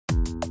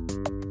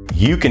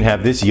You can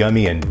have this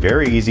yummy and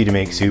very easy to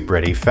make soup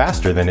ready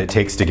faster than it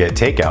takes to get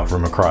takeout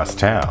from across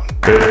town.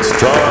 It's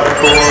time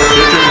for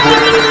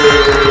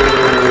Kitchen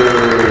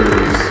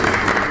Quiz!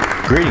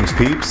 Greetings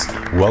peeps,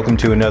 welcome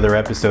to another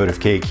episode of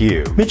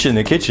KQ. Mitch in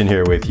the kitchen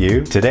here with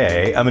you.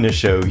 Today I'm going to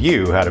show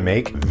you how to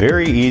make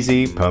very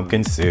easy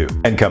pumpkin soup.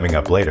 And coming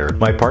up later,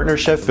 my partner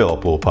Chef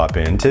Philip will pop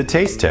in to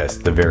taste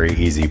test the very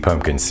easy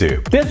pumpkin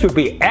soup. This would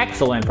be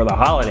excellent for the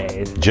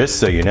holidays. Just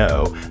so you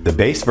know, the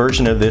base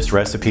version of this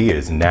recipe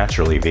is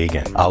naturally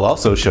vegan. I'll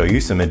also show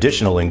you some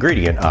additional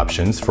ingredient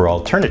options for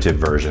alternative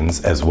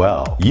versions as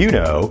well. You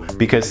know,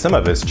 because some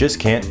of us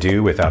just can't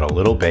do without a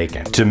little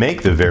bacon. To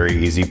make the very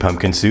easy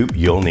pumpkin soup,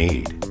 you'll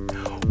need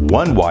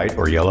 1 white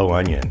or yellow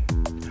onion,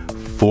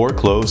 4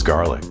 cloves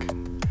garlic,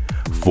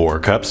 4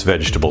 cups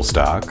vegetable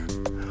stock,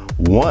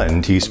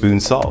 1 teaspoon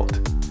salt,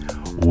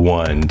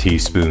 1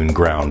 teaspoon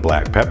ground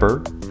black pepper,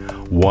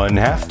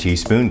 1/2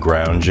 teaspoon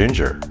ground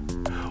ginger,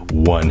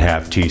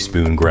 1/2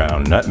 teaspoon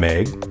ground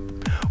nutmeg,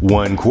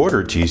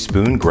 1/4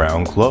 teaspoon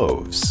ground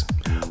cloves,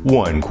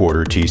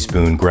 1/4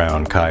 teaspoon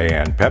ground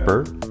cayenne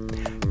pepper,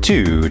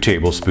 2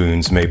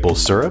 tablespoons maple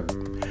syrup,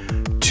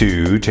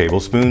 2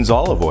 tablespoons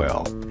olive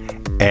oil,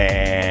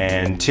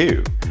 and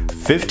 2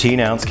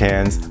 15-ounce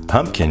cans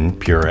pumpkin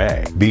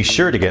puree. Be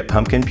sure to get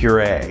pumpkin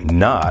puree,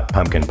 not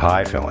pumpkin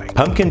pie filling.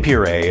 Pumpkin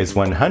puree is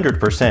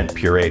 100%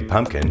 pureed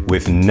pumpkin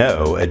with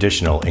no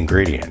additional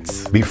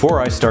ingredients.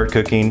 Before I start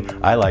cooking,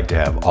 I like to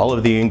have all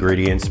of the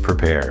ingredients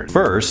prepared.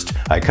 First,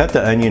 I cut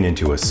the onion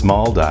into a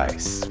small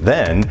dice.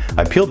 Then,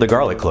 I peeled the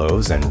garlic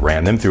cloves and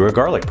ran them through a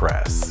garlic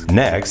press.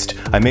 Next,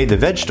 I made the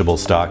vegetable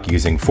stock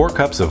using 4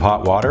 cups of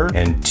hot water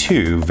and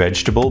 2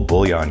 vegetable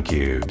bouillon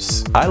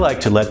cubes. I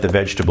like to let the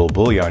vegetable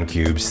bouillon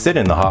cubes sit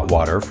in the hot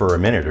water for a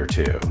minute or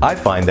two. I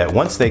find that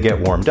once they get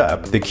warmed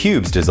up, the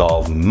cubes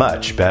dissolve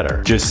much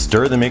better. Just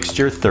stir the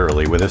mixture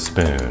thoroughly with a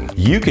spoon.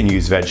 You can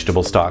use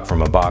vegetable stock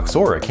from a box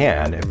or a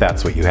can if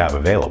that's what you have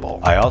available.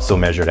 I also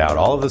measured out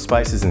all of the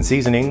spices and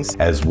seasonings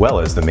as well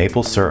as the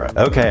maple syrup.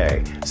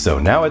 Okay, so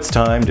now it's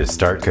time to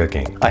start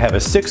cooking. I have a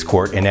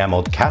 6-quart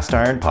enameled cast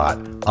iron pot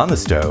on the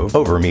stove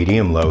over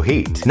medium-low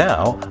heat.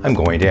 Now I'm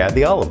going to add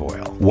the olive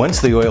oil. Once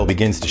the oil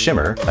begins to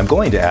shimmer, I'm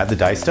going to add the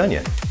diced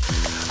onion.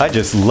 I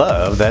just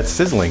love that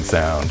sizzling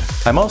sound.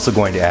 I'm also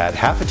going to add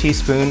 1/2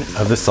 teaspoon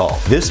of the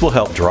salt. This will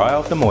help dry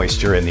off the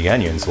moisture and the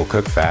onions will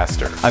cook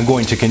faster. I'm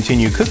going to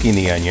continue cooking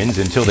the onions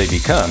until they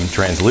become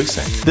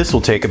translucent. This will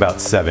take about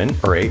 7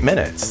 or 8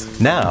 minutes.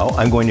 Now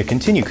I'm going to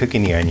continue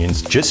cooking the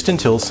onions just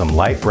until some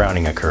light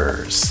browning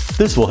occurs.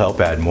 This will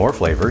help add more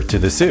flavor to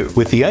the soup.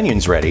 With the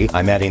onions ready,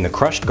 I'm adding the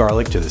crushed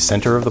garlic to the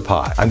center of the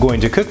pot. I'm going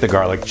to cook the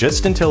garlic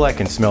just until I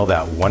can smell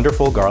that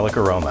wonderful garlic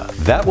aroma.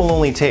 That will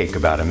only take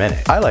about a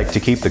minute. I like to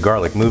keep the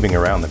garlic moving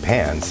around the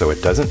pan so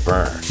it doesn't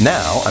burn.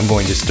 Now I'm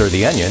going to stir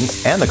the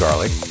onions and the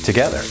garlic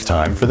together.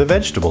 Time for the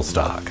vegetable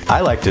stock. I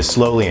like to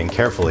slowly and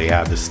carefully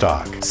add the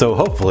stock, so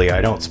hopefully I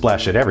don't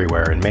splash it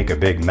everywhere and make a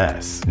big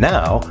mess.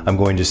 Now I'm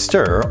going to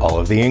stir all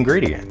of the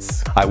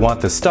ingredients. I want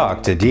the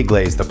stock to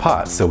deglaze the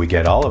pot so we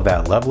get all of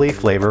that lovely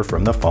flavor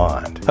from the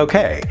fond.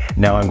 Okay,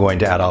 now I'm going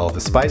to add all of the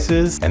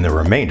spices and the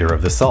remainder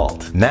of the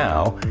salt.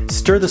 Now,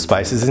 stir the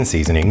spices and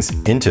seasonings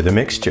into the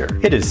mixture.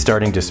 It is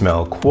starting to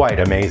smell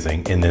quite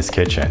amazing in this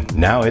kitchen.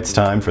 Now it's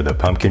time for the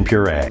pumpkin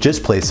puree.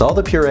 Just place all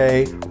the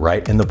puree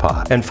right in the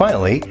pot. And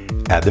finally,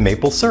 add the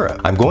maple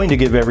syrup. I'm going to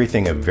give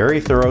everything a very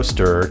thorough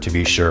stir to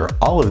be sure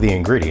all of the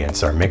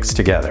ingredients are mixed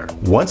together.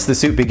 Once the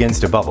soup begins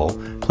to bubble,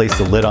 place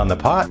the lid on the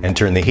pot and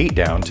turn the heat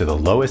down to the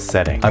lowest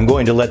setting. I'm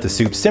going to let the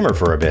soup simmer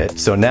for a bit,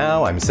 so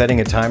now I'm setting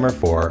a timer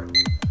for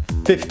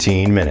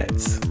 15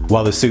 minutes.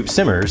 While the soup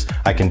simmers,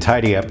 I can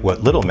tidy up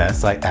what little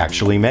mess I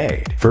actually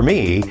made. For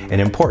me, an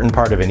important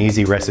part of an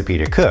easy recipe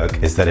to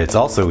cook is that it's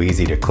also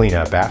easy to clean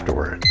up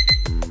afterward.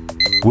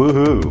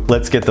 Woohoo!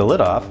 Let's get the lid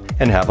off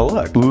and have a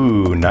look.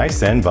 Ooh,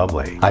 nice and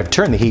bubbly. I've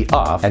turned the heat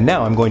off and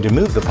now I'm going to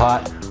move the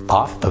pot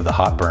off of the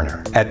hot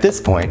burner. At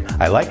this point,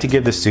 I like to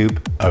give the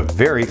soup a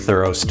very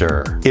thorough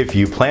stir. If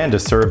you plan to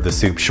serve the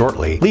soup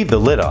shortly, leave the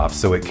lid off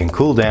so it can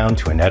cool down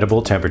to an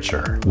edible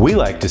temperature. We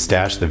like to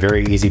stash the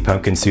very easy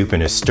pumpkin soup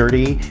in a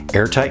sturdy,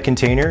 airtight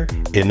container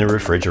in the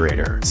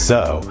refrigerator.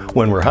 So,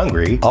 when we're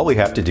hungry, all we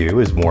have to do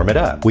is warm it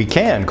up. We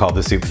can call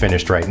the soup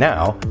finished right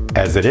now,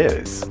 as it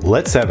is.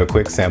 Let's have a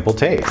quick sample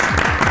taste.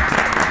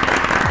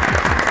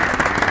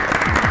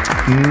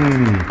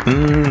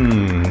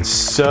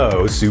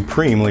 So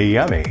supremely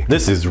yummy.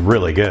 This is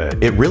really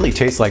good. It really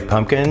tastes like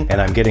pumpkin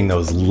and I'm getting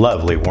those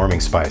lovely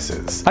warming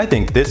spices. I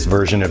think this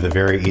version of the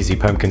very easy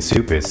pumpkin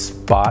soup is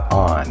spot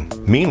on.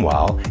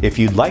 Meanwhile, if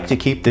you'd like to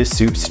keep this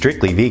soup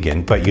strictly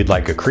vegan but you'd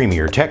like a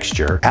creamier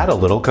texture, add a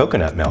little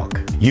coconut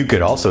milk. You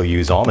could also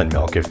use almond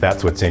milk if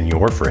that's what's in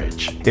your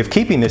fridge. If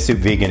keeping this soup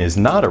vegan is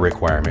not a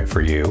requirement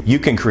for you, you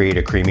can create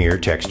a creamier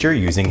texture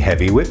using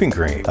heavy whipping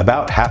cream.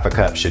 About 1/2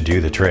 cup should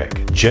do the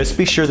trick. Just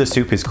be sure the soup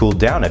soup has cooled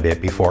down a bit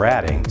before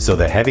adding, so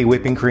the heavy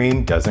whipping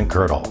cream doesn't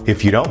curdle.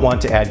 If you don't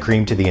want to add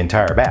cream to the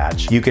entire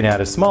batch, you can add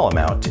a small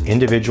amount to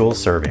individual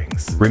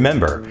servings.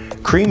 Remember,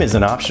 cream is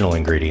an optional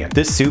ingredient.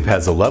 This soup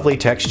has a lovely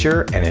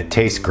texture and it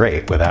tastes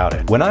great without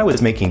it. When I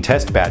was making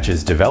test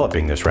batches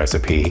developing this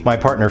recipe, my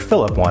partner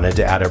Philip wanted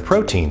to add a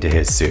protein to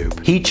his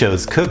soup. He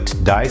chose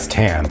cooked diced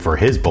ham for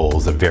his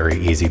bowls of Very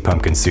Easy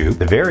Pumpkin Soup.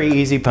 The Very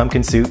Easy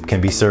Pumpkin Soup can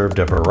be served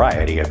a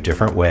variety of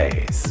different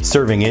ways.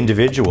 Serving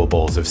individual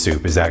bowls of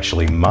soup is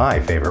actually my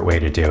favorite way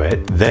to do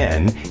it.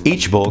 Then,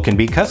 each bowl can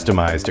be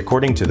customized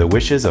according to the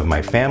wishes of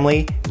my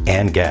family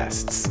and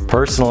guests.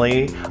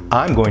 Personally,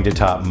 I'm going to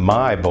top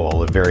my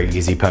bowl of Very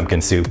Easy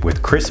Pumpkin Soup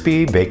with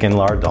crispy bacon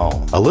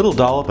lardon. A little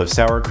dollop of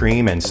sour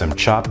cream and some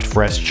chopped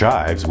fresh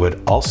chives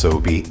would also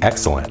be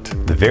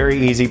excellent. The Very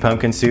Easy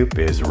Pumpkin Soup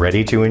is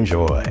ready to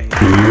enjoy.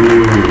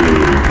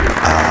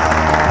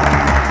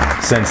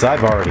 Since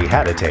I've already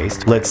had a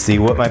taste, let's see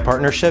what my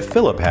partner Chef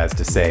Philip has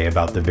to say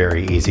about the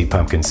Very Easy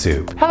Pumpkin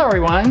Soup. Hello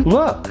everyone,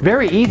 look,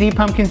 Very Easy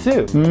Pumpkin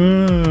Soup.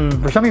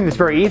 For something that's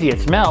very easy,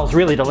 it smells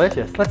really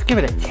delicious. Let's give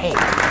it a taste.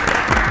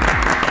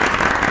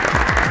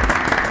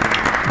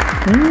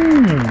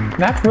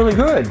 That's really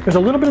good. There's a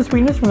little bit of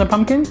sweetness from the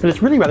pumpkin, but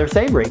it's really rather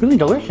savory, really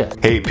delicious.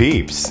 Hey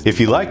peeps, if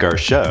you like our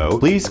show,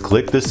 please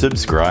click the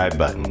subscribe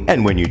button.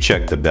 And when you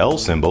check the bell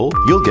symbol,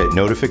 you'll get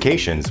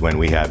notifications when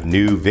we have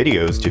new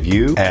videos to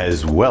view,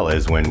 as well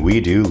as when we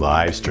do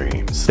live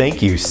streams.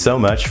 Thank you so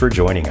much for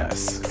joining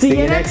us. See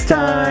you next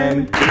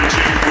time.